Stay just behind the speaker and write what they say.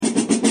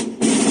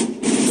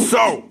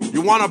So,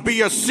 you want to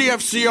be a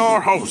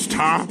CFCR host,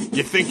 huh?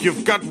 You think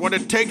you've got what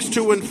it takes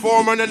to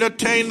inform and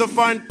entertain the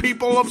fine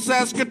people of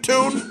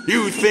Saskatoon?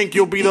 You think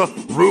you'll be the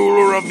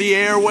ruler of the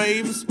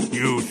airwaves?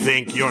 You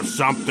think you're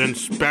something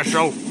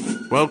special?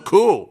 Well,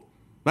 cool.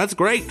 That's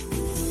great.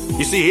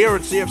 You see, here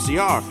at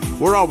CFCR,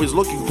 we're always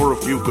looking for a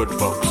few good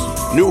folks.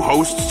 New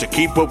hosts to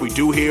keep what we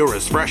do here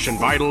as fresh and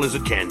vital as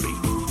it can be.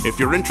 If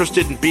you're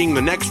interested in being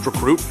the next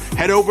recruit,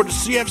 head over to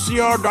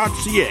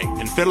cfcr.ca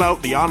and fill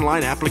out the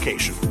online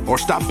application. Or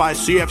stop by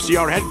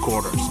CFCR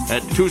headquarters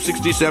at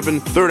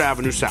 267 3rd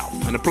Avenue South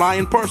and apply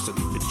in person.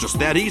 It's just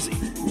that easy.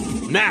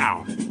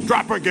 Now,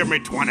 drop or give me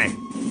 20.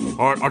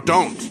 Or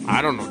don't.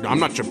 I don't know.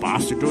 I'm not your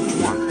boss. You do what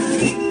you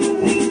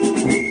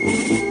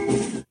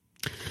want.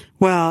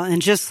 Well,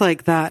 and just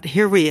like that,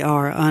 here we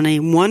are on a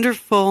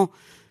wonderful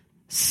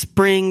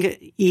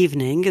spring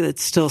evening.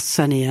 It's still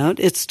sunny out.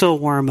 It's still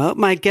warm out.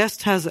 My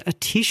guest has a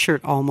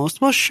t-shirt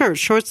almost. Well, short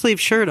sleeve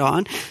shirt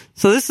on.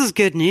 So this is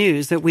good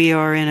news that we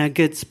are in a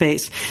good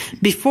space.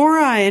 Before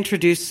I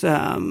introduce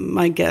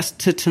my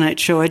guest to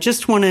tonight's show, I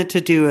just wanted to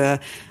do a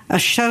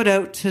shout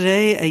out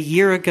today. A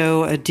year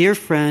ago, a dear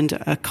friend,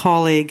 a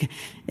colleague,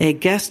 a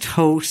guest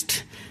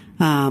host,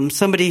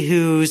 somebody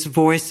whose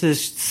voice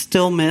is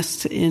still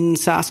missed in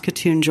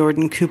Saskatoon,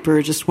 Jordan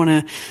Cooper. Just want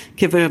to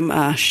give him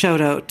a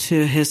shout out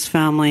to his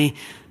family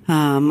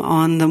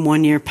on the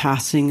 1 year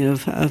passing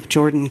of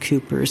Jordan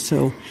Cooper.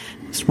 So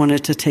just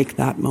wanted to take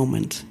that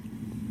moment.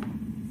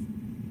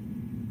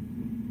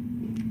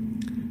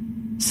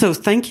 So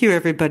thank you,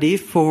 everybody,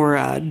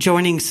 for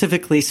joining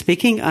Civically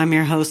Speaking. I'm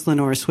your host,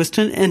 Lenore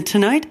Swystun, and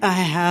tonight I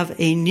have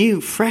a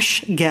new,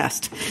 fresh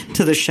guest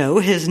to the show.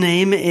 His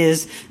name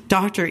is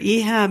Dr.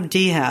 Ehab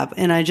Diab,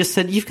 and I just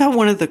said, you've got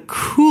one of the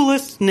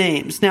coolest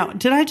names. Now,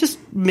 did I just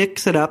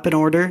mix it up in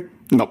order?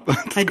 No,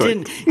 I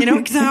didn't. You know,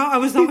 because I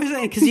was always,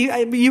 because you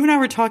and I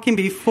were talking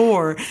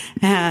before,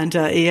 and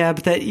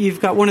Ehab, that you've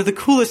got one of the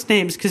coolest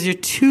names because your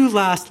two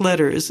last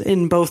letters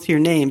in both your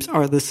names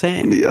are the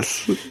same.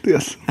 Yes.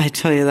 I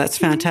tell you, that's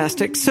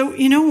fantastic. So,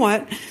 you know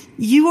what?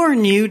 You are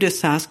new to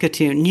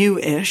Saskatoon,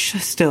 new-ish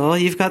still.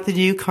 You've got the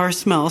new car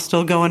smell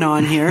still going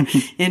on here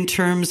in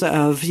terms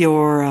of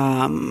your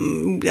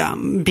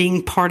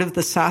being part of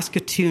the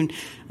Saskatoon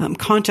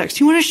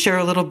context. You want to share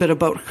a little bit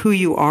about who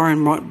you are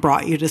and what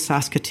brought you to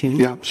Saskatoon?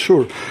 Yeah,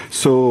 sure.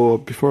 So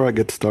before I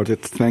get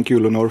started, thank you,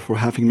 Lenore, for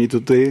having me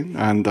today.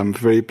 And I'm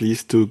very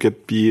pleased to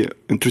be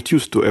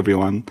introduced to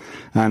everyone.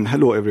 And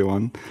hello,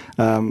 everyone.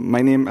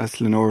 My name,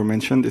 as Lenore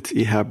mentioned, it's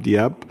Ehab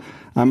Diab.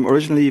 I'm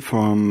originally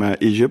from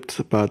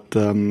Egypt, but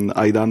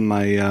I done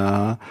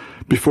my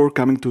before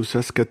coming to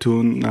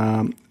Saskatoon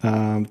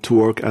to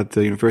work at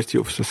the University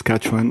of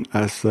Saskatchewan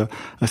as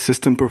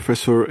assistant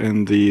professor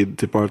in the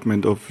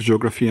Department of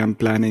Geography and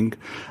Planning.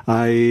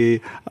 I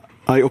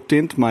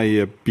obtained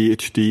my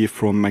PhD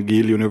from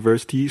McGill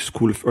University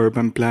School of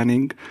Urban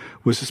Planning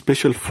with a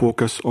special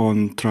focus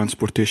on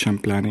transportation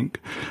planning.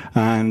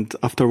 And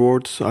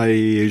afterwards,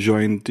 I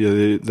joined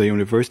the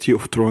University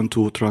of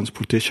Toronto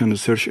Transportation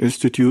Research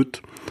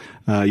Institute,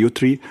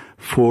 U3,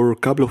 for a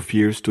couple of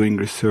years doing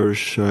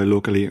research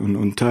locally in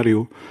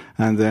Ontario.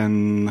 And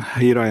then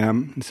here I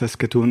am in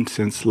Saskatoon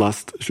since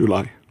last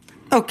July.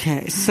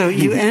 Okay, so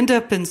you end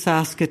up in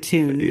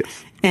Saskatoon,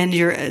 Yes. And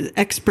your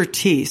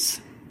expertise,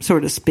 so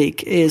to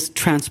speak, is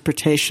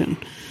transportation.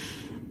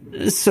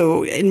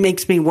 So it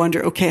makes me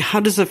wonder, okay, how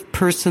does a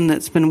person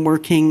that's been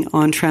working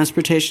on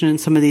transportation in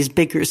some of these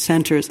bigger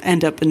centers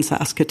end up in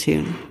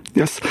Saskatoon?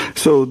 Yes,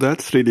 so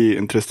that's really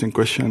interesting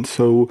question.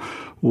 So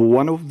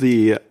one of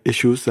the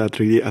issues that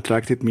really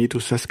attracted me to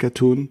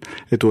Saskatoon,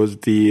 it was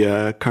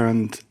the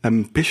current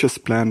ambitious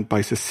plan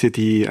by the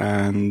city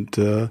and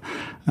the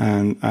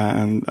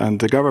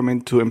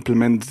government to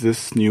implement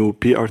this new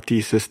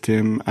BRT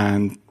system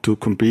and to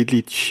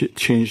completely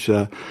change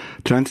the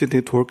transit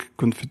network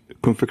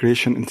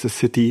configuration in the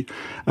city,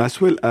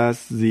 as well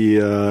as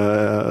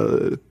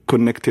the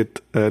connected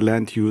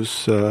land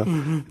use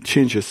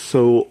changes.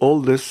 So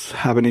all this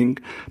happening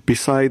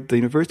beside the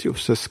University of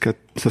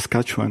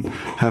Saskatchewan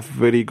have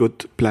very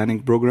good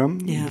planning program.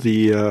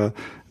 Yeah.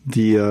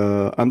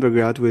 The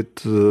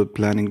undergraduate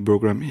planning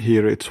program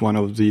here, it's one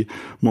of the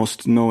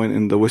most known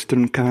in the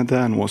Western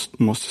Canada and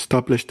most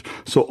established.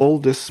 So all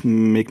this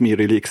make me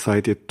really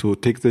excited to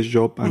take this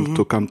job and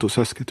to come to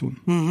Saskatoon.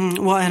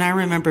 Mm-hmm. Well, and I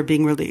remember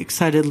being really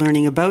excited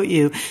learning about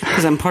you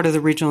because I'm part of the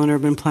Regional and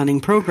Urban Planning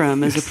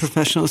Program as a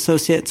professional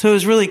associate. So it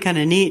was really kind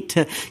of neat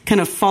to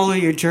kind of follow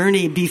your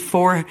journey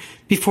before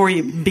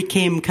you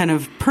became kind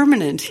of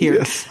permanent here.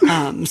 Yes.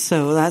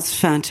 So that's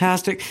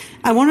fantastic.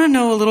 I want to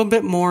know a little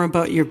bit more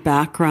about your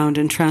background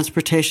in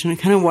transportation and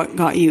kind of what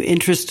got you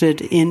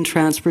interested in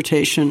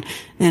transportation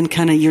and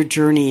kind of your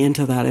journey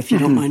into that, if you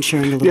don't mind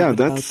sharing a little bit about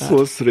that. Yeah, that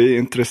was a really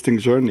interesting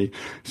journey.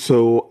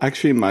 So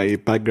actually my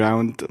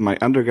background, my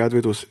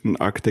undergraduate was in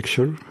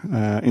architecture,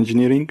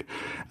 engineering.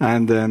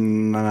 And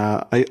then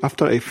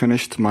after I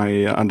finished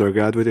my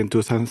undergraduate in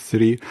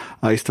 2003,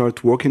 I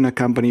started working in a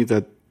company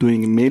that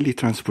doing mainly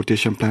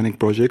transportation planning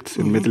projects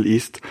in Middle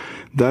East,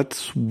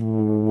 that's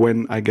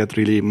when I got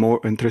really more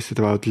interested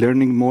about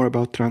learning more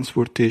about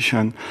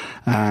transportation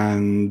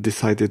and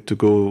decided to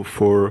go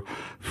for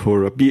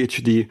a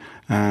PhD.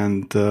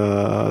 And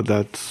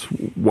that's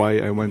why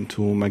I went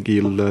to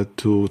McGill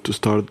to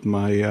start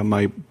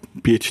my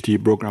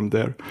PhD program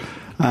there.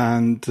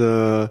 And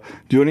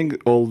during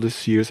all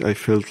these years, I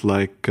felt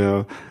like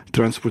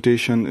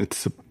transportation,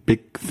 it's a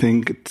big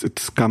thing.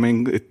 It's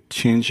coming, it's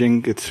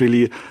changing. It's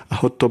really a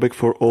hot topic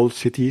for all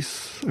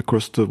cities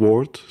across the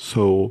world.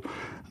 So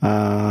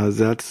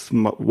that's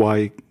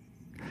why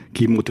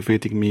keep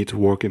motivating me to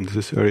work in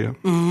this area.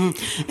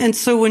 Mm-hmm. And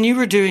so when you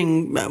were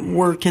doing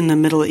work in the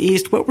Middle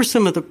East, what were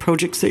some of the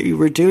projects that you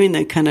were doing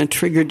that kind of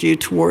triggered you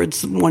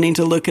towards wanting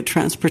to look at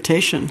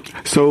transportation?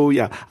 So,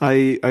 yeah,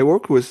 I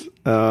work with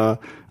a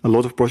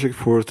lot of projects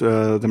for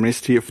the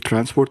Ministry of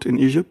Transport in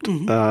Egypt.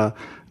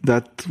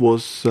 That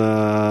was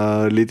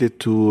related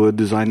to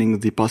designing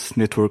the bus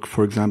network,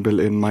 for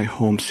example, in my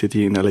home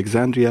city in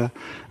Alexandria.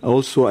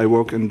 Also, I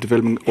work in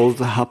developing all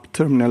the hub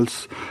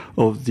terminals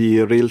of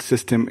the rail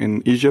system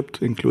in Egypt,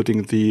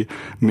 including the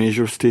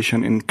major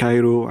station in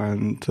Cairo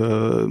and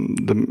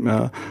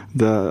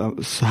the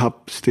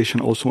hub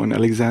station also in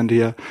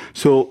Alexandria.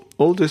 So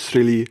all this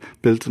really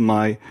built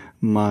my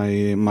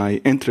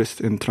interest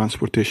in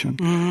transportation,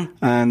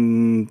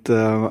 and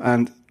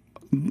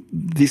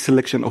the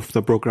selection of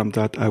the program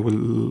that I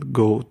will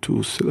go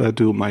to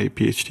do my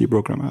PhD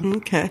program at.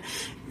 Okay.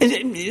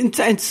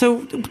 And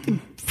so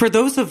for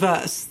those of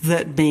us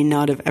that may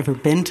not have ever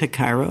been to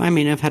Cairo, I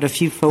mean, I've had a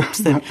few folks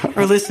that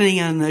are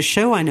listening on the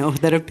show I know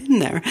that have been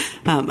there.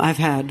 I've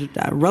had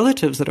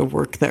relatives that have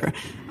worked there.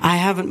 I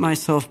haven't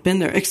myself been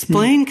there.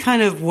 Explain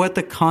kind of what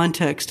the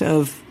context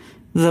of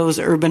those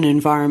urban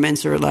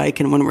environments are like,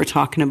 and when we're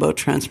talking about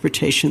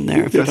transportation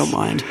there, if you don't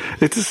mind.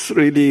 It is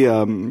really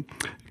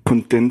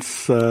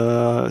condensed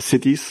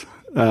cities,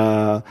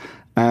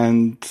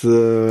 and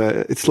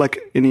it's like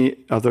any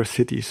other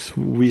cities.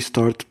 We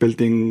start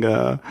building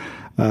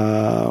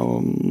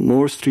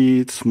more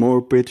streets,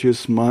 more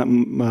bridges,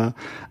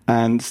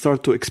 and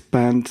start to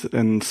expand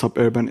in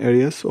suburban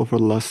areas over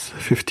the last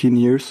 15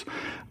 years.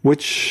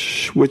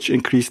 Which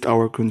increased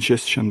our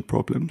congestion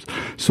problems.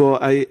 So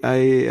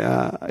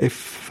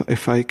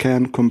if I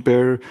can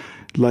compare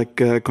like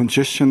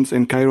congestions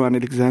in Cairo and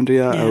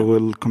Alexandria, I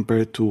will compare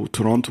it to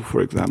Toronto, for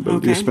example.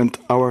 Okay. You spend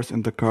hours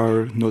in the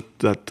car,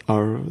 that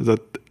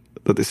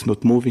is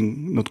not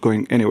moving, not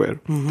going anywhere.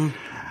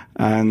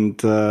 And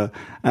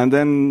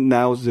then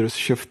now there's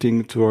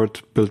shifting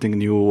toward building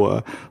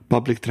new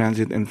public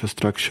transit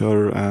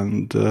infrastructure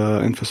and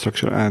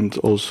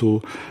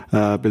also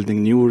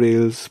building new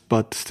rails.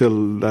 But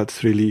still,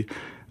 that's really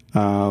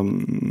a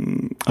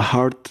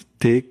hard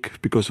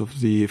take because of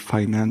the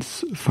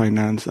finance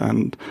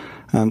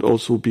and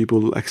also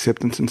people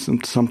acceptance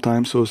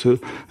sometimes. So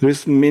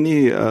there's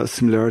many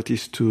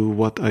similarities to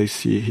what I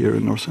see here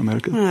in North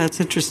America. Oh, that's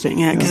interesting.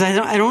 Yeah, because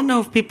I don't know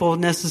if people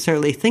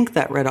necessarily think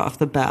that right off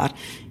the bat,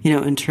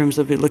 in terms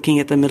of looking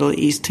at the Middle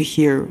East to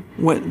hear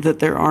that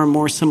there are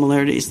more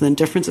similarities than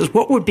differences.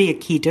 What would be a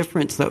key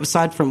difference, though,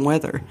 aside from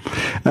weather?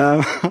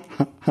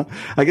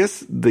 I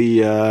guess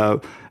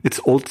it's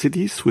old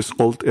cities with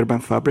old urban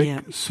fabric.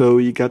 Yeah. So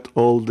you got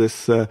all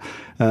this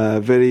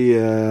very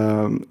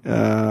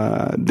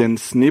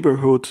dense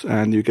neighborhoods,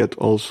 and you get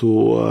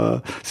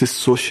also this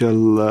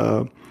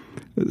social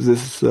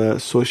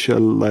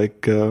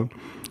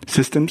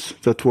systems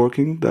that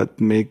working that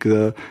make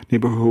the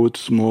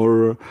neighborhoods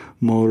more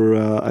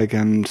I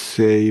can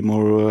say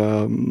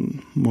more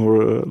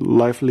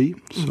lively.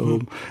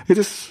 So it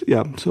is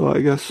So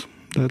I guess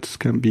that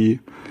can be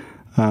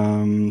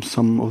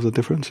some of the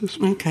differences.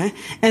 Okay.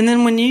 And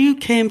then when you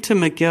came to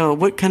McGill,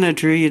 what kind of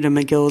drew you to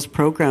McGill's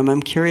program?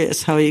 I'm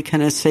curious how you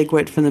kind of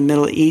segued from the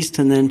Middle East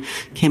and then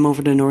came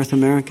over to North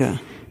America.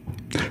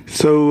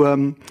 So,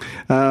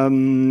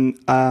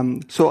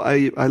 so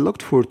I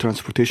looked for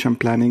transportation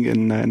planning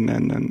in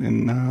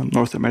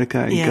North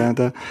America, in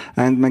Canada,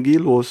 and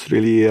McGill was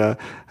really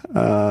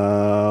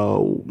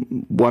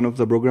one of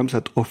the programs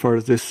that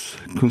offers this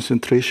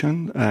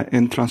concentration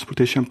in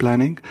transportation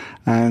planning,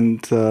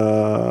 and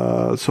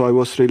so I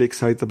was really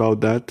excited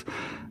about that.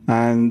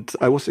 And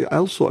I was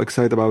also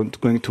excited about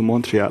going to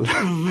Montreal.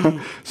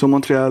 So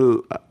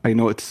Montreal, I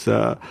know it's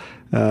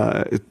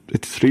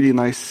really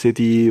nice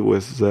city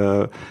with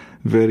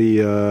very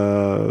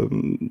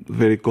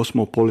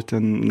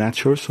cosmopolitan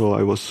nature. So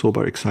I was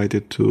super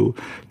excited to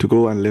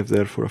go and live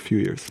there for a few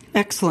years.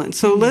 Excellent.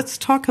 So let's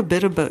talk a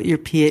bit about your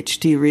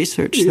PhD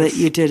research that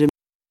you did in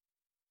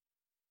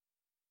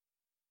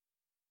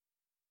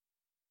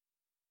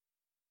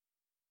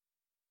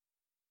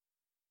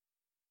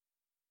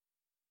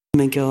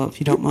McGill, if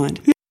you don't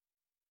mind.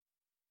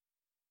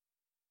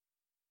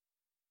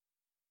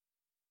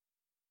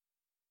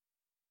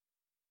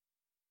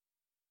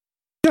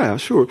 Yeah,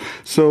 sure.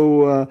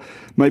 So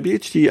my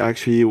PhD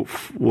actually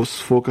was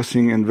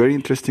focusing in a very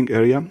interesting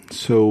area.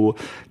 So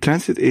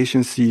transit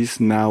agencies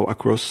now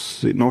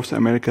across North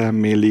America,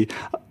 mainly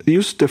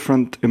use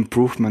different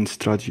improvement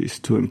strategies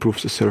to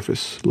improve the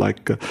service,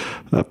 like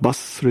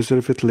bus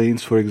reserved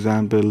lanes, for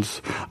example,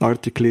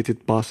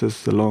 articulated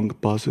buses, the long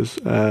buses,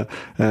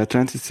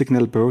 transit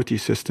signal priority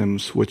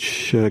systems,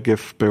 which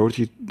give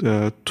priority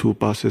to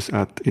buses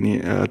at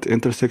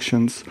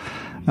intersections.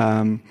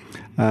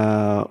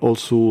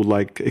 Also,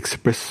 like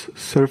express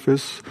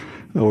service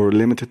or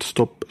limited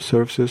stop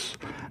services,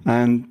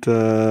 and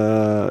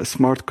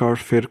smart car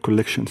fare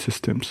collection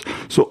systems.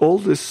 So all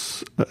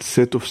this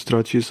set of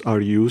strategies are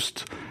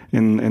used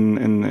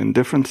in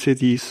different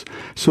cities.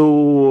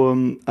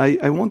 So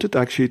I wanted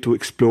actually to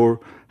explore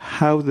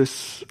how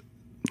this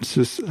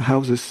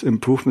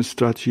improvement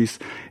strategies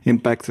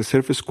impact the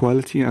service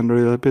quality and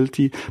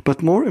reliability,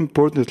 but more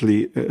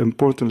importantly,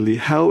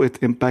 how it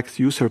impacts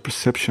user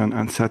perception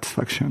and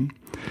satisfaction.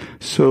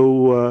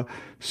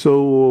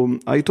 So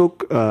I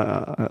took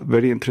a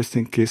very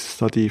interesting case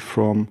study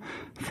from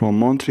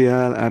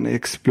Montreal and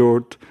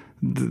explored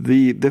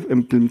the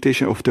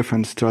implementation of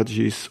different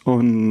strategies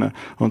on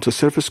the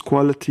service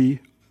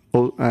quality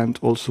and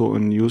also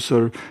on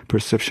user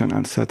perception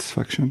and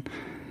satisfaction.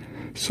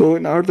 So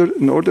in order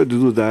to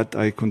do that,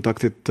 I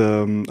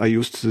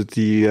used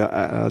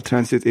the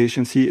transit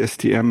agency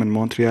STM in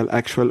Montreal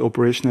actual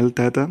operational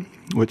data,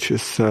 which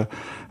is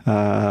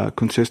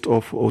consists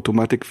of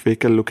automatic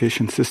vehicle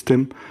location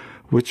system,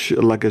 which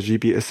like a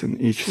GPS in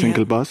each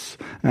single bus,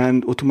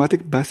 and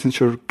automatic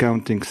passenger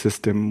counting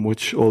system,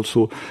 which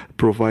also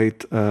provide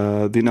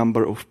the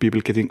number of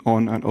people getting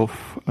on and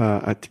off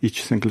at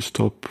each single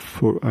stop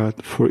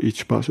for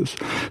each buses.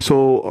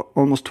 So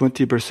almost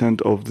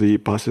 20% of the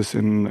buses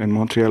in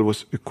Montreal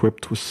was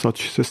equipped with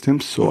such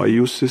systems. So I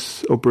use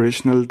this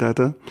operational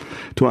data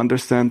to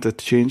understand the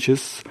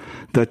changes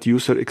that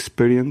user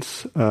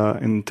experience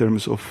in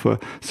terms of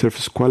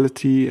service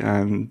quality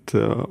and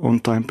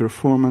on-time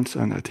performance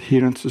and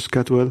adherence to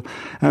schedule.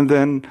 And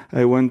then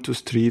I went to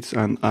streets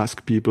and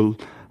asked people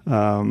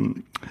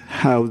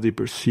how they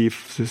perceive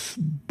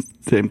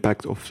the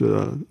impact of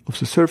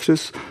the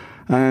services,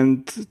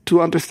 and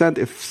to understand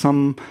if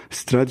some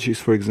strategies,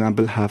 for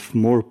example, have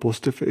more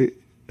positive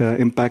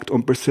impact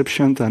on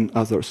perception than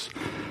others.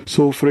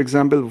 So, for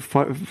example,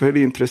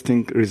 very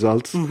interesting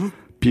results. Mm-hmm.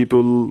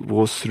 People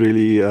was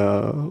really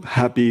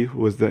happy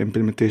with the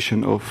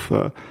implementation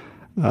of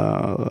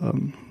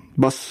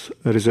bus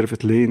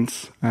reserved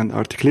lanes and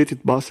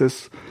articulated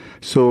buses.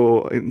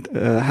 So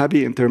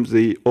happy in terms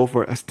they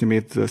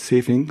overestimate the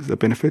savings, the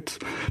benefits.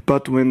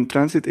 But when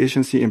transit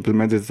agency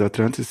implemented the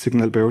transit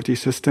signal priority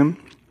system,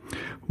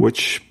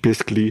 which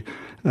basically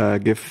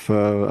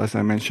as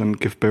I mentioned,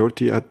 give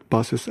priority at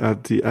buses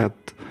at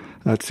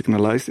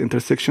signalized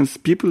intersections,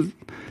 people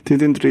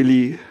didn't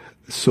really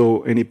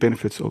saw any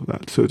benefits of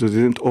that. So they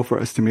didn't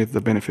overestimate the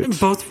benefits.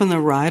 Both from the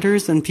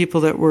riders and people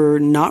that were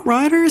not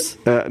riders?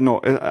 No,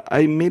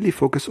 I mainly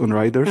focus on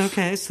riders.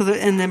 Okay, so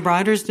and then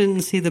riders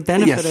didn't see the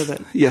benefit of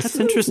it. Yes, that's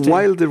interesting.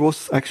 While there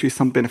was actually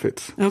some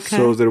benefits. Okay.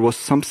 So there was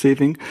some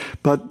saving,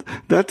 but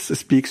that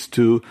speaks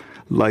to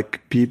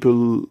like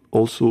people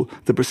also,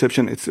 the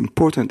perception, it's an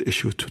important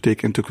issue to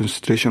take into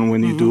consideration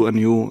when you do a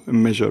new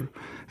measure.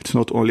 It's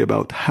not only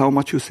about how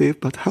much you save,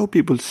 but how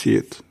people see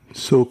it.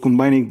 So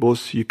combining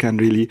both, you can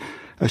really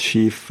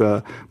achieve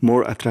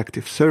more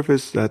attractive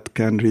service that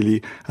can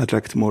really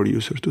attract more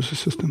users to the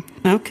system.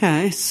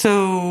 Okay,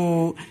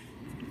 so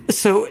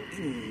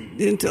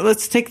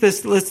let's take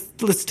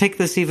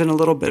this even a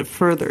little bit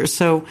further.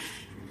 So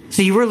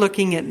you were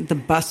looking at the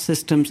bus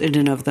systems in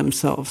and of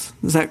themselves.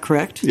 Is that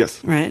correct?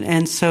 Yes. Right,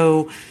 and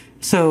so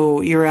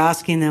you're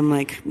asking them,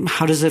 like,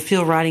 how does it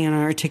feel riding on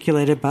an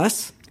articulated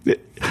bus?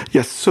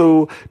 Yes.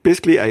 So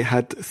basically, I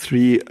had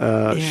three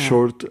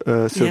short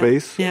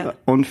surveys,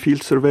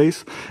 on-field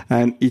surveys,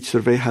 and each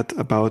survey had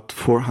about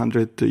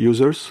 400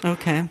 users.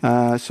 Okay.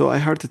 So I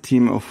hired a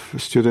team of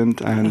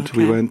students, and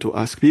we went to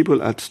ask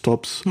people at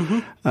stops,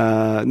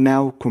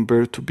 now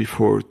compared to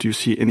before, do you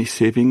see any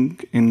saving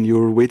in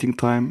your waiting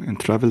time and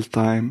travel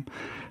time?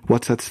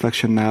 What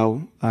satisfaction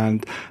now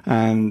and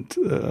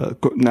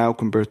now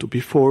compared to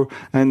before?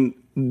 And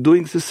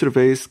doing these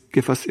surveys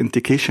give us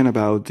indication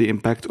about the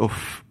impact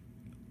of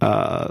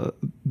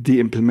the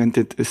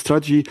implemented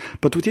strategy,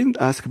 but we didn't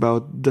ask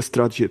about the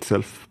strategy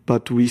itself,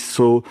 but we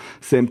saw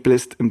the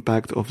implicit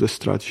impact of the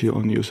strategy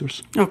on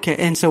users. Okay,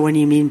 and so when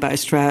you mean by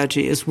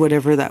strategy is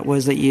whatever that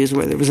was that you used,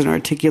 whether it was an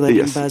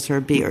articulated bus or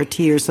a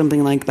BRT or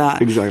something like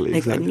that.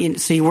 Exactly.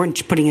 So you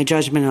weren't putting a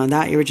judgment on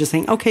that, you were just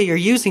saying, okay, you're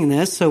using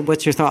this, so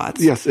what's your thoughts?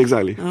 Yes,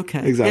 exactly.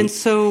 Okay. Exactly. And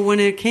so when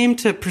it came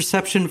to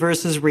perception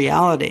versus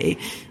reality,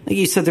 like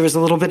you said, there was a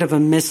little bit of a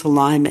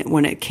misalignment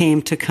when it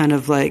came to kind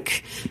of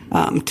like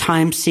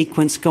time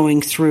sequence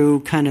going through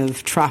kind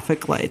of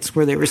traffic lights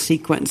where they were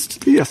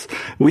sequenced. Yes.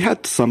 We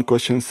had some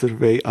question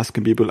survey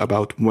asking people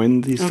about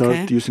when they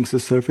start using the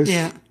service.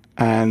 Yeah.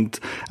 And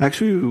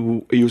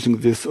actually, using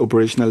this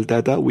operational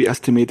data, we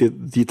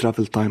estimated the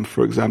travel time,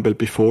 for example,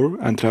 before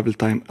and travel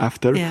time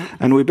after. Yeah.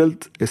 And we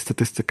built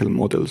statistical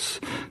models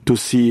to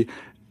see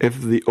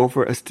if the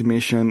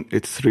overestimation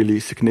it's really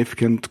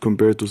significant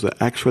compared to the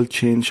actual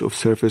change of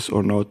surface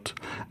or not,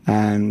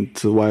 and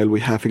while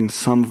we're having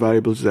some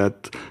variables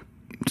that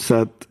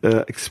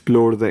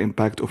explore the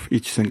impact of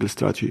each single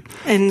strategy.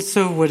 And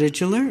so what did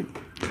you learn?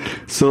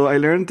 So I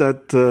learned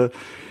that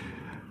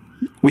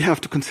we have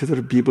to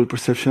consider people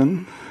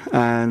perception,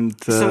 and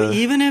so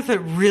even if it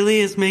really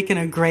is making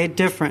a great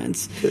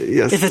difference,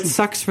 yes. if it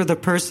sucks for the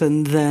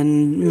person,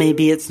 then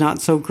maybe it's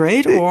not so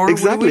great, or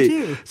exactly. What do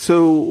we do?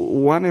 So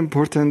one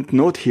important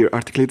note here,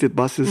 articulated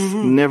buses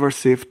never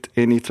saved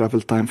any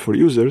travel time for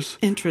users.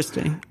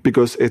 Interesting.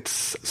 Because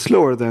it's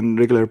slower than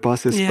regular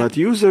buses, but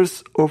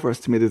users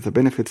overestimated the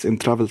benefits in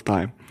travel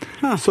time.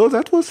 Huh. So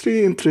that was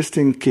really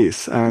interesting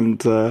case,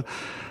 and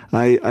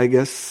I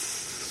guess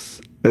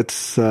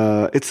it's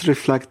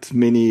reflect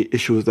many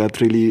issues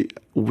that really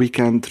we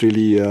can't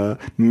really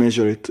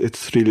measure it.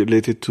 It's really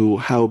related to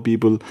how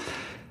people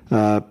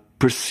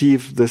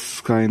perceive this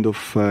kind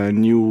of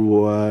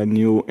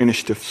new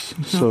initiatives.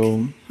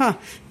 So,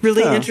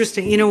 really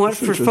interesting. You know what?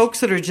 For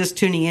folks that are just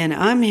tuning in,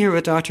 I'm here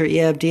with Dr.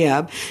 Ehab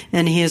Diab,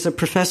 and he is a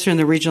professor in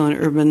the Regional and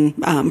Urban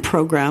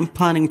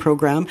Planning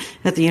Program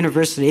at the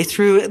university.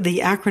 Through the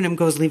acronym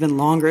goes even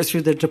longer,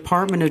 through the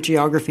Department of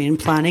Geography and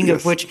Planning,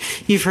 of which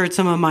you've heard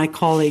some of my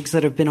colleagues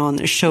that have been on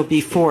this show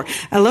before.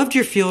 I loved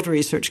your field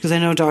research because I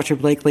know Dr.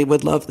 Blakely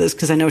would love this,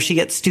 because I know she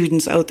gets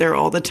students out there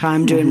all the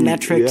time doing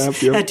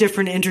metrics at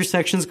different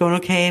intersections, going,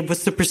 okay,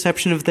 what's the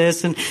perception of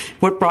this, and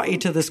what brought you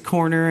to this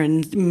corner,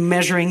 and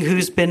measuring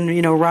who's been,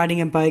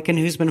 riding a bike and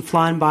who's been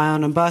flying by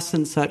on a bus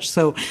and such.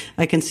 So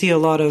I can see a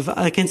lot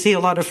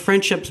of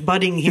friendships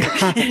budding here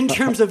in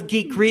terms of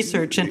geek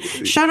research. And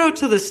shout out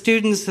to the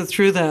students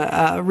through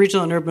the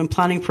Regional and Urban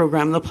Planning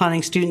Program, the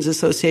Planning Students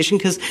Association,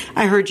 because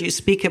I heard you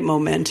speak at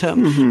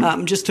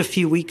Momentum just a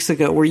few weeks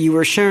ago, where you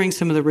were sharing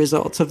some of the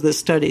results of this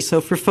study. So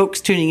for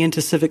folks tuning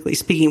into Civically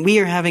Speaking, we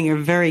are having a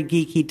very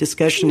geeky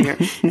discussion here,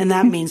 and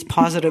that means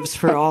positives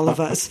for all of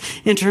us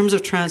in terms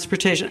of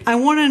transportation. I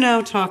want to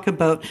now talk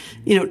about,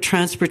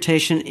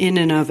 transportation in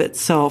and of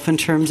itself, in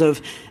terms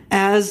of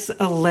as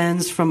a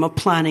lens, from a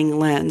planning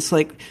lens.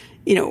 Like,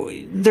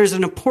 there's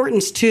an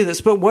importance to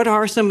this, but what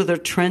are some of the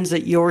trends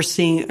that you're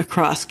seeing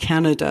across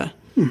Canada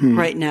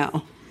right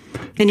now?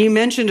 And you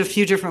mentioned a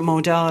few different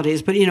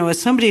modalities, but, as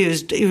somebody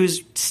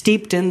who's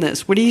steeped in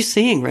this, what are you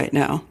seeing right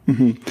now?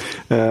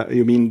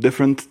 You mean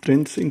different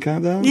trends in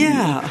Canada?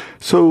 Yeah.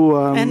 So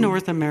and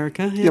North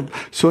America. Yeah. Yep.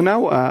 So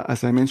now,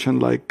 as I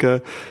mentioned,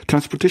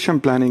 transportation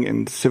planning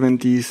in the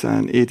 70s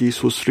and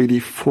 80s was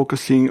really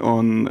focusing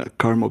on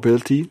car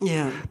mobility.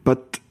 Yeah.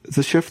 But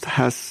the shift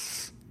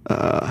has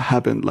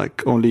happened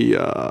only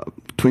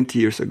 20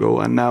 years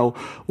ago, and now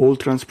all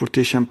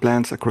transportation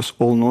plans across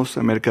all North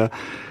America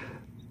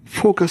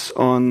focus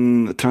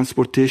on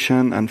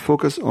transportation and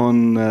focus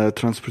on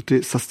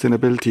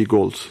sustainability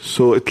goals.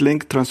 So it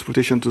linked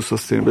transportation to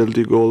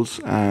sustainability goals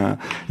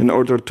in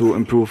order to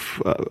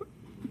improve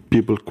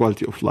people's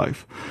quality of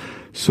life.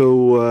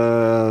 So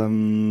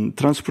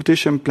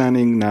transportation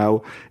planning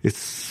now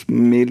is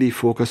mainly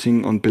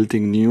focusing on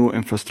building new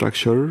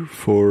infrastructure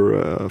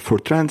for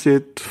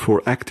transit,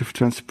 for active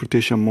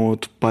transportation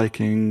mode,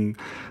 biking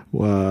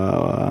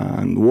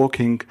and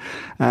walking,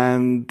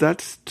 and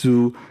that's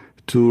to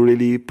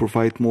really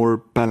provide more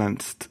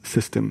balanced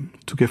system,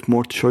 to give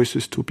more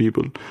choices to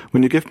people.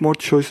 When you give more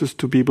choices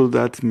to people,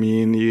 that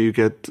means you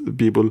get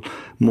people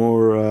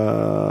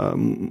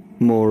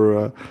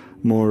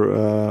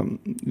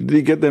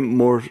they get them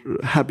more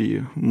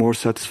happy, more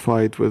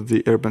satisfied with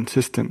the urban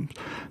system.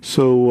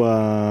 So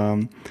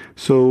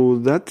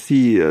that's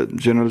the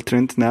general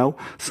trend now.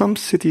 Some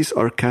cities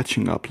are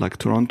catching up, like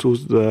Toronto.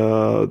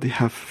 They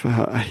have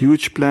a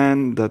huge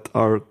plan that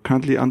are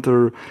currently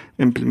under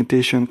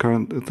implementation,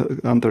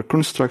 under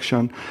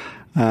construction.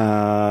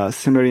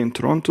 Similarly in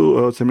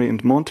similarly in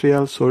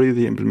Montreal,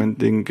 they're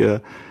implementing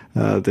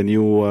the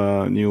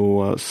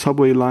new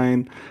subway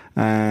line,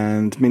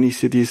 and many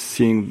cities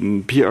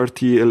seeing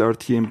BRT,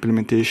 LRT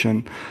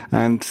implementation.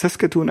 And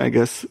Saskatoon, I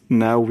guess,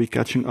 now we're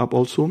catching up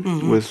also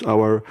with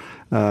our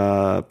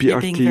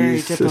BRT being very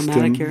system.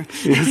 Diplomatic here.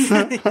 Yes,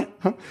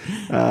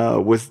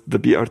 with the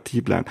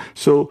BRT plan.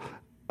 So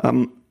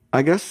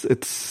I guess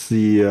it's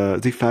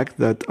the fact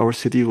that our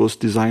city was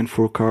designed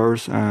for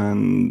cars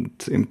and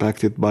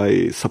impacted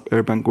by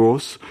suburban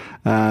growth.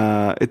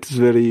 It's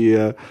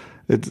very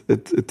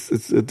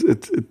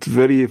it's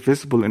very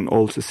visible in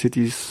all the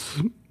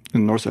cities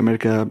in North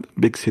America,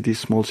 big cities,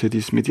 small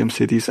cities, medium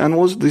cities, and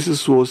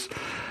this was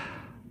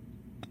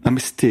a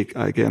mistake,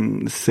 I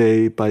can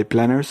say, by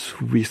planners.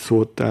 We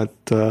thought that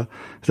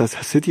a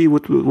city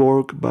would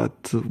work,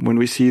 but when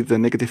we see the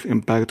negative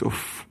impact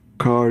of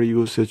car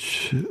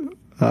usage,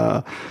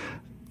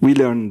 we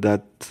learned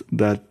that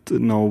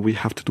no, we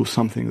have to do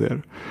something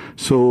there.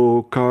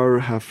 So car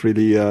have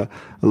really a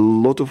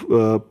lot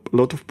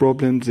of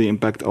problems. They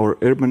impact our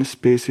urban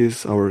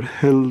spaces, our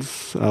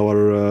hills,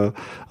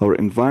 our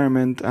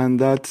environment, and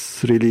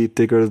that's really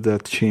triggered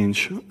that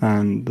change.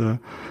 And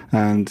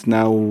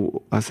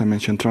now, as I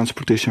mentioned,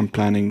 transportation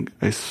planning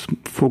is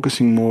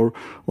focusing more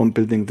on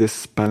building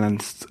this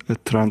balanced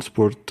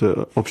transport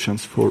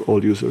options for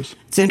all users.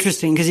 It's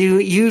interesting because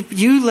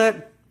you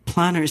let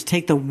planners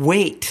take the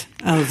weight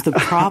of the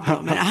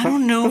problem, and I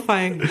don't know if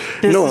I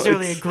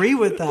necessarily agree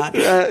with that,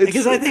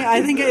 because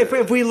I think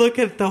if we look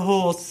at the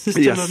whole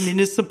system of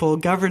municipal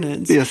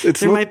governance,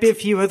 there might be a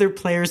few other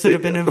players that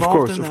have been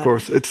involved in that. Of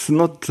course, it's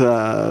not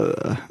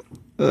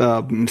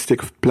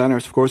mistake of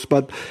planners, of course,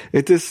 but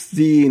it is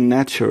the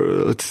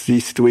nature, it's the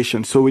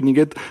situation. So when you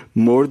get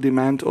more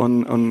demand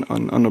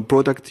on a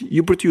product,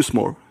 you produce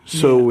more.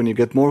 So when you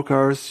get more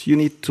cars, you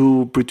need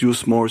to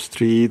produce more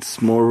streets,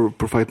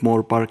 provide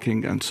more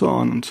parking, and so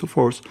on and so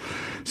forth.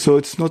 So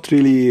it's not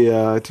really,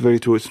 it's very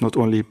true. It's not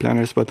only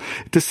planners, but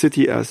the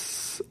city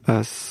as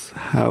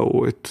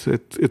how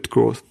it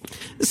grows.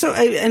 So,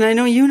 and I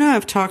know you and I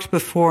have talked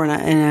before,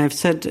 and I've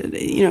said,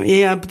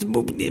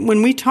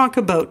 when we talk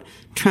about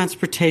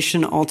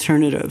transportation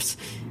alternatives,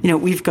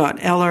 we've got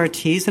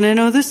LRTs, and I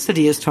know this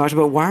city has talked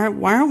about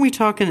why aren't we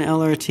talking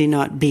LRT,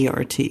 not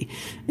BRT?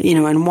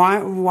 And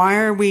why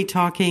are we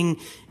talking,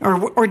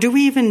 or do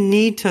we even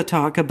need to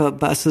talk about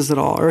buses at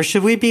all? Or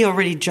should we be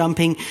already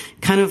jumping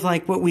kind of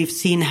like what we've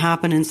seen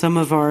happen in some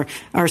of our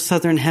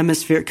southern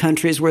hemisphere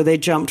countries, where they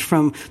jumped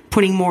from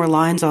putting more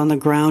lines on the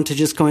ground to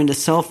just going to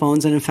cell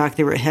phones, and in fact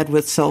they were ahead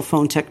with cell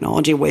phone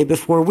technology way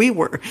before we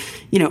were.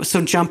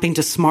 So jumping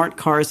to smart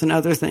cars and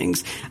other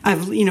things.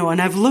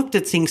 I've looked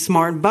at seeing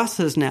smart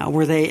buses now,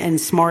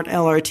 and smart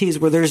LRTs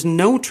where there's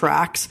no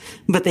tracks,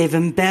 but they've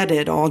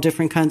embedded all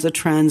different kinds of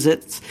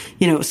transits,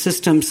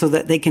 systems so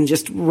that they can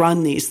just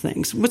run these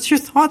things. What's your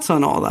thoughts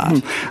on all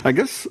that? I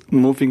guess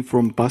moving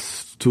from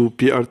bus to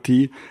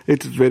BRT,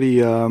 it's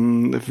very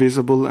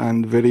visible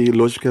and very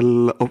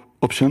logical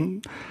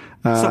option.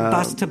 So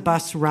bus to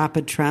bus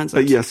rapid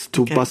transit. Yes,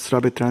 to bus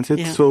rapid transit.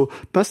 Yeah. So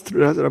bus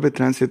rapid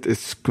transit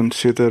is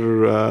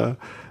considered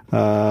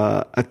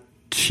a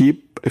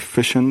cheap,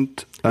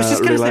 efficient, I was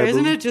just going to say,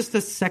 isn't it just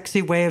a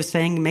sexy way of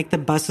saying make the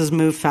buses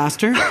move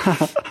faster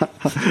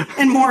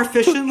and more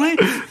efficiently?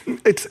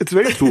 It's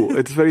very true.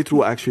 It's very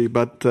true, actually.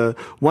 But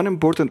one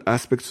important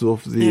aspect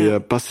of the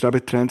bus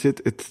rapid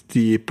transit, it's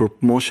the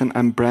promotion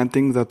and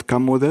branding that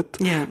come with it.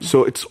 Yeah.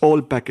 So it's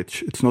all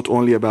package. It's not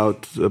only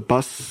about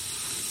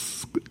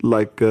bus,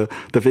 like the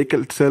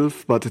vehicle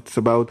itself, but it's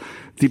about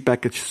the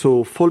package.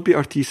 So full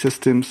BRT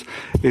systems,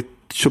 it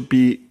should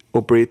be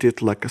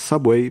operated like a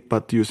subway,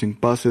 but using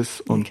buses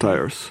on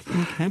tires.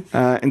 Okay.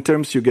 In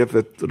terms, you give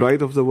it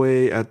right of the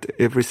way at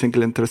every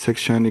single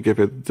intersection. You give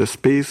it the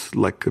space,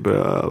 like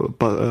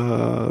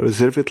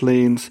reserved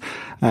lanes,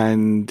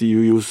 and you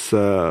use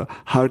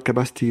higher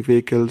capacity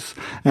vehicles,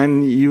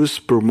 and use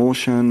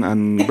promotion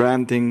and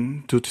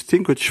branding to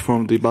distinguish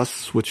from the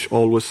bus, which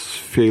always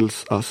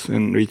fails us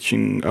in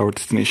reaching our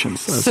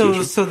destinations. So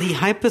the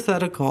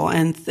hypothetical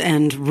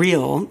and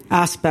real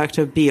aspect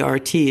of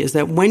BRT is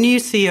that when you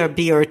see a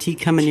BRT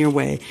coming your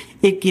way,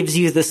 it gives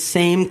you the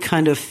same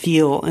kind of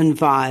feel and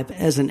vibe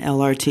as an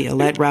LRT, a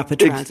light rapid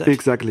transit.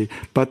 Exactly,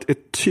 but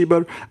it's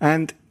cheaper,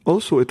 and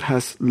also it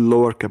has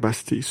lower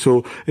capacity.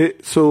 So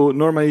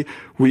normally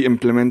we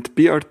implement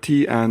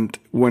BRT, and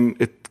when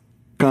it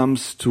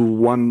comes to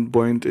one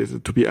point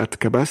to be at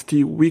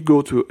capacity, we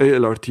go to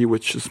LRT,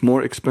 which is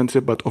more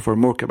expensive but offer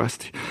more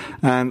capacity.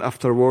 And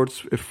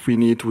afterwards, if we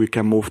need, we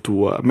can move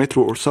to a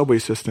metro or subway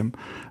system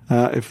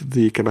if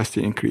the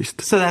capacity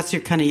increased. So that's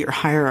your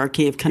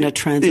hierarchy of kind of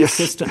transit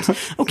systems.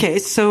 Okay,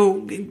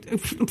 so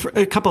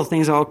a couple of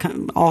things, all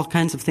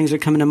kinds of things are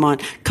coming to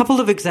mind. A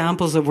couple of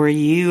examples of where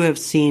you have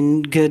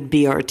seen good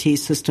BRT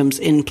systems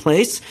in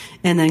place,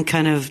 and then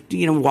kind of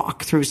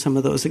walk through some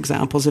of those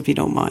examples if you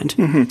don't mind.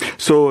 Mm-hmm.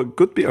 So a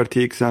good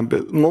BRT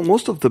example,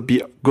 most of the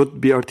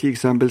good BRT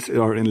examples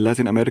are in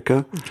Latin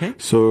America. Okay.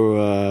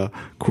 So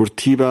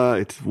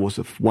Curitiba, it was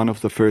one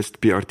of the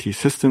first BRT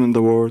system in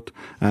the world,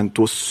 and it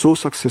was so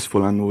successful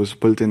and was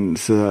built in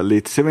the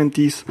late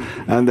 70s.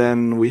 And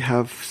then we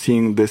have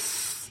seen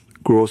this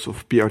growth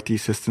of BRT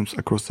systems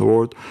across the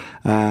world.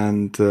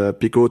 And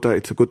Bogota,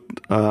 it's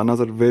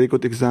another very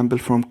good example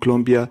from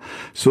Colombia.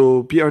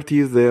 So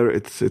BRT there,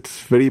 it's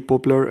very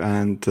popular,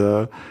 and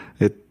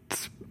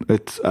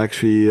it's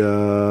actually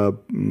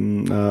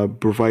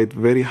provide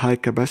very high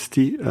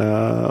capacity,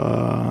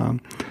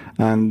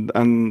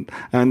 and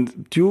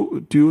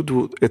due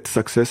to its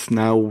success,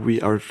 now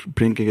we are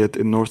bringing it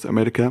in North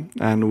America,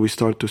 and we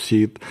start to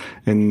see it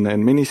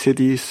in many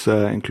cities,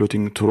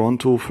 including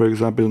Toronto, for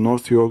example.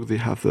 North York, they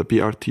have the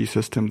BRT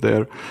system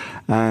there,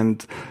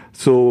 and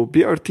so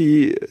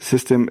BRT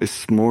system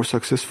is more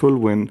successful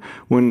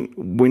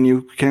when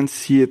you can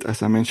see it,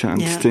 as I mentioned,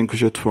 and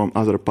distinguish it from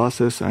other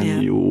buses,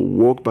 and you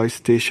walk by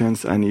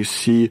stations and you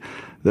see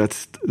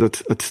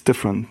it's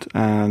different.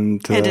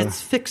 And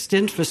it's fixed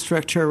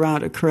infrastructure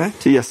around it,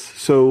 correct? Yes.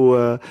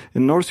 So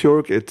in North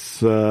York, it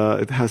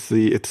has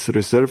its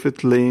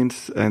reserved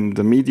lanes and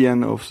the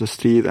median of the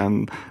street,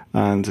 and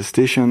the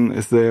station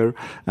is there,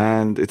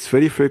 and it's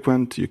very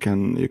frequent. You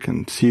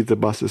can see the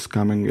buses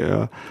coming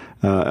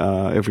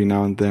every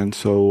now and then.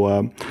 So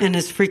and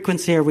its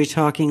frequency, are we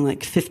talking like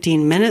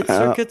 15-minute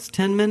circuits,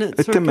 10-minute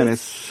circuits? 10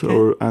 minutes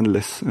and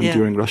less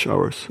during rush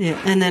hours. Yeah,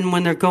 and then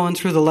when they're going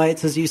through the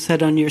lights, as you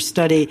said on your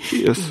study,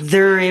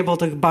 they're able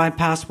to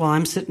bypass while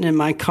I'm sitting in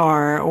my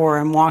car or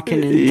I'm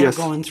walking and they're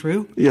going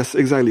through? Yes,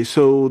 exactly.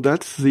 So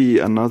that's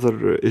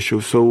another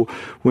issue. So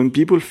when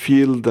people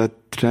feel that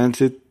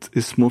transit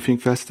is moving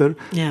faster,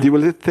 they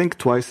will think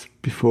twice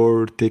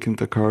before taking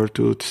the car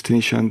to a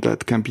destination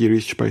that can be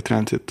reached by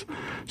transit.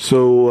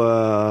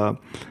 So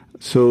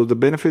the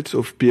benefits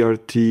of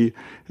BRT,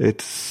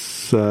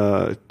 it's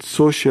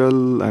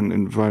social and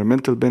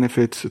environmental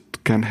benefits.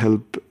 It can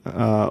help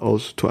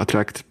also to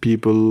attract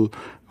people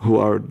who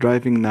are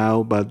driving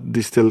now, but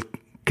they still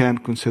can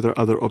consider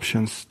other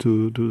options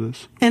to do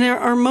this. And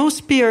are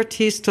most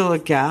BRTs still a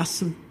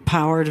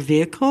gas-powered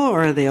vehicle,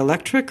 or are they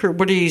electric, or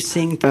what are you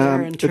seeing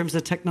there in terms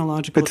of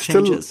technological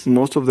changes? Still,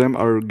 most of them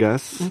are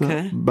gas,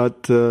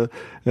 but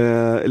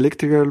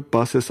electrical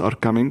buses are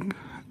coming,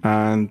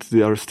 and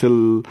they are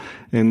still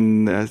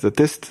in the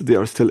test. They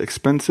are still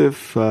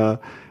expensive.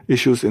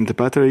 Issues in the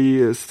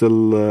battery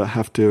still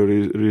have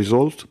to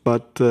resolved,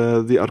 but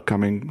they are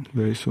coming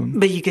very soon.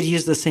 But you could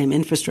use the same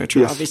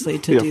infrastructure, obviously,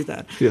 to do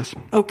that. Yes.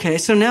 Okay,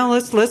 so now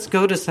let's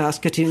go to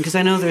Saskatoon, because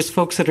I know there's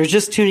folks that are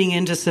just tuning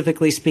into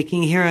Civically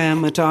Speaking. Here I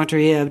am with Dr.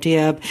 Ehab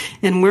Diab,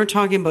 and we're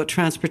talking about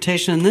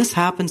transportation, and this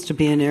happens to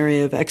be an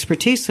area of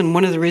expertise, and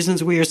one of the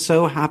reasons we are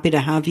so happy to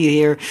have you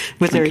here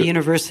with our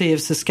University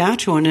of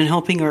Saskatchewan and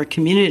helping our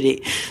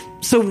community.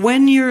 So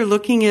when you're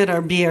looking at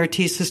our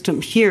BRT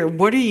system here,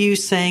 what are you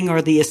saying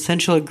are the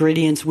essential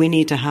ingredients we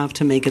need to have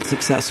to make it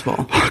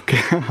successful?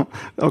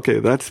 Okay,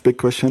 that's a big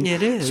question.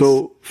 It is.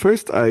 So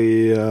first,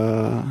 I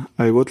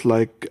would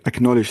like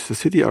acknowledge the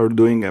city are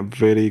doing a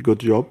very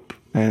good job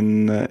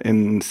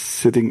in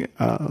setting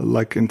up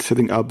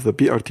the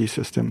BRT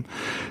system.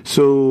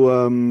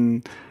 So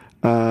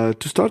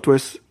to start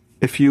with,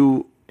 if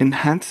you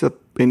enhance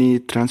any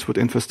transport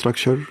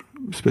infrastructure,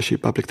 especially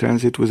public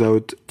transit,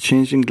 without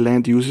changing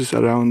land uses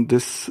around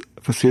these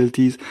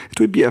facilities, it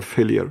would be a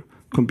failure,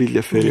 completely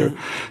a failure.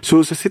 Yeah.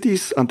 So the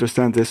cities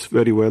understand this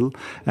very well,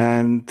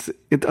 and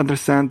it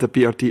understand the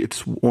BRT,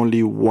 it's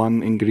only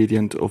one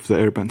ingredient of the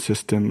urban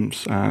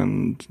systems,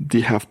 and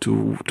they have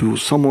to do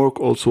some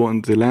work also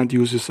on the land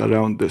uses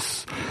around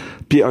this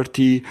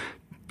BRT.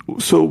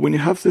 So when you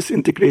have this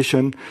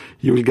integration,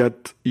 you will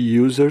get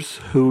users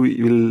who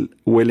will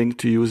willing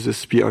to use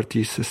this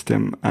BRT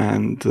system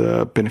and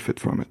benefit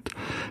from it.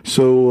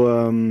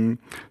 So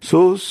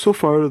so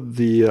far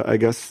I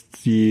guess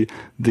the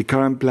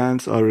current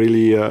plans are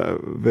really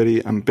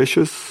very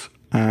ambitious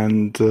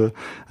and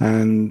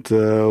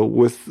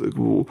with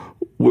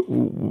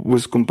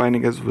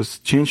combining us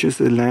with changes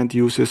in land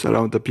uses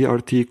around the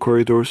BRT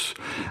corridors,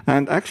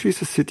 and actually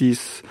the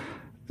cities.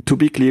 To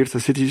be clear,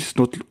 the city is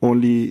not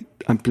only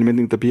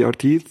implementing the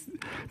BRT,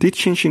 they're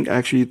changing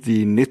actually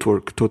the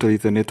network, totally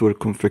the network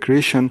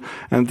configuration,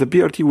 and the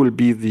BRT will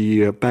be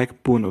the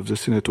backbone of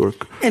this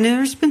network. And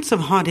there's been some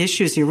hot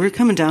issues here. We're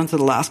coming down to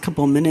the last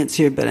couple of minutes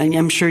here, but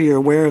I'm sure you're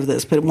aware of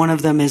this, but one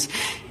of them is,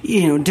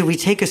 do we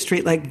take a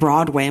street like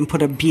Broadway and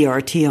put a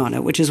BRT on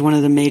it, which is one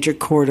of the major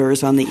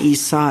corridors on the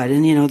east side?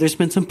 And, there's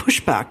been some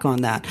pushback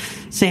on that.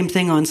 Same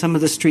thing on some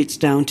of the streets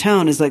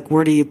downtown is like,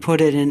 where do you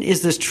put it? And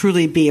is this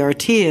truly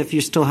BRT if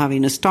you're still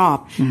having to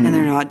stop and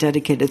they're not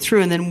dedicated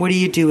through? And then what do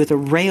you do with a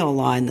rail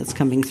line that's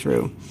coming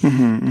through?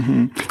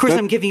 Of course,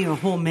 I'm giving you a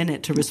whole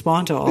minute to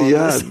respond to all of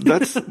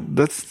this. Yeah,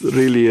 that's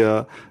really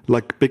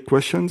like big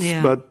questions.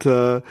 Yeah. But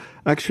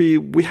actually,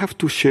 we have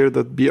to share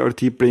that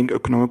BRT bring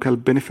economical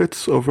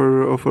benefits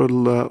over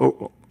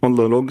on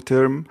the long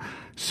term.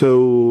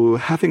 So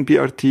having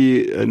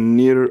BRT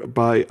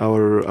nearby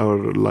our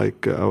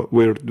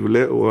where we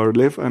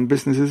live and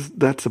businesses,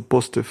 that's a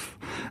positive,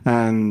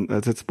 and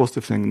that's a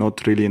positive thing,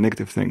 not really a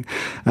negative thing.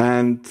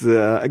 And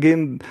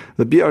again,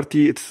 the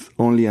BRT, it's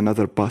only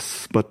another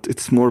bus, but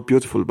it's more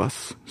beautiful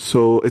bus.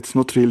 So it's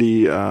not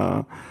really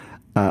a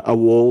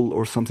wall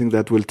or something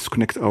that will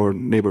disconnect our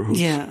neighborhoods.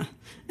 Yeah.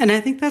 And I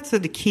think that's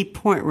the key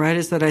point, right,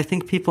 is that I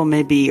think people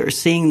maybe are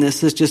seeing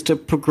this as just a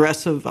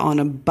progressive on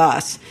a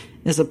bus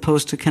as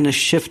opposed to kind of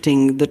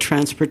shifting the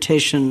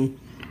transportation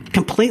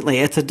completely.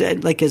 It's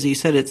like as you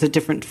said, it's a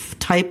different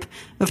type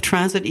of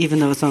transit, even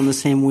though it's on the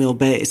same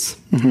wheelbase.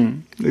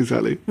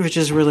 Exactly. Which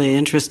is really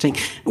interesting.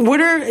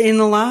 What are, in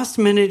the last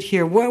minute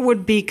here, what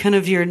would be kind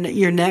of your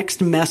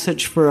next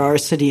message for our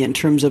city in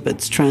terms of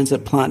its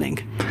transit planning?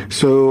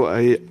 So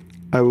I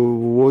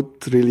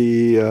would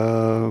really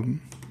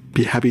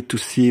be happy to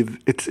see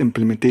its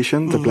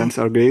implementation. The plans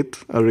are great,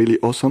 are really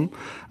awesome.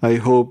 I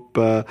hope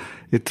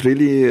it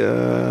really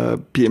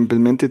be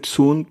implemented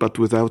soon, but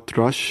without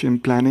rush in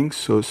planning.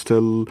 So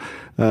still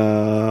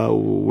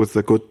with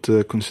a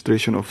good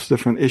consideration of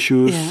different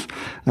issues. Yeah.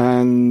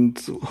 And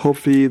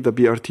hopefully the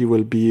BRT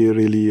will be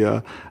really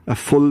a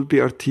full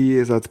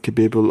BRT that's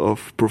capable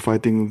of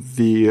providing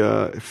the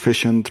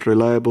efficient,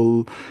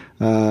 reliable,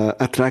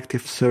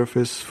 attractive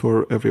service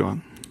for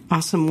everyone.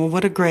 Awesome. Well,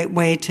 what a great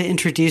way to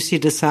introduce you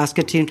to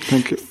Saskatoon.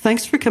 Thank you.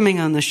 Thanks for coming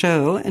on the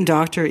show, and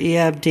Dr.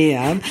 Ehab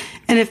Diab.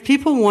 And if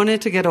people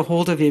wanted to get a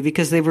hold of you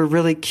because they were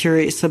really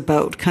curious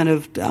about kind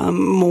of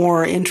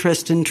more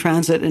interest in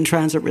transit and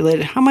transit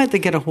related, how might they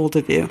get a hold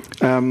of you?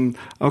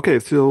 Okay,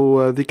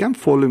 so they can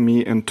follow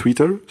me on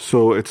Twitter.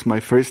 So it's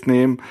my first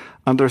name,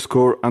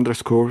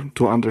 __,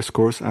 2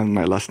 underscores, and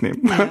my last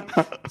name. Yeah.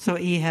 So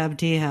Ehab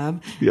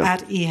Diab, Yeah.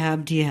 at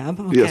Ehab Diab.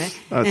 Okay. Yes,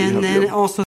 at and Ehab then Diab. also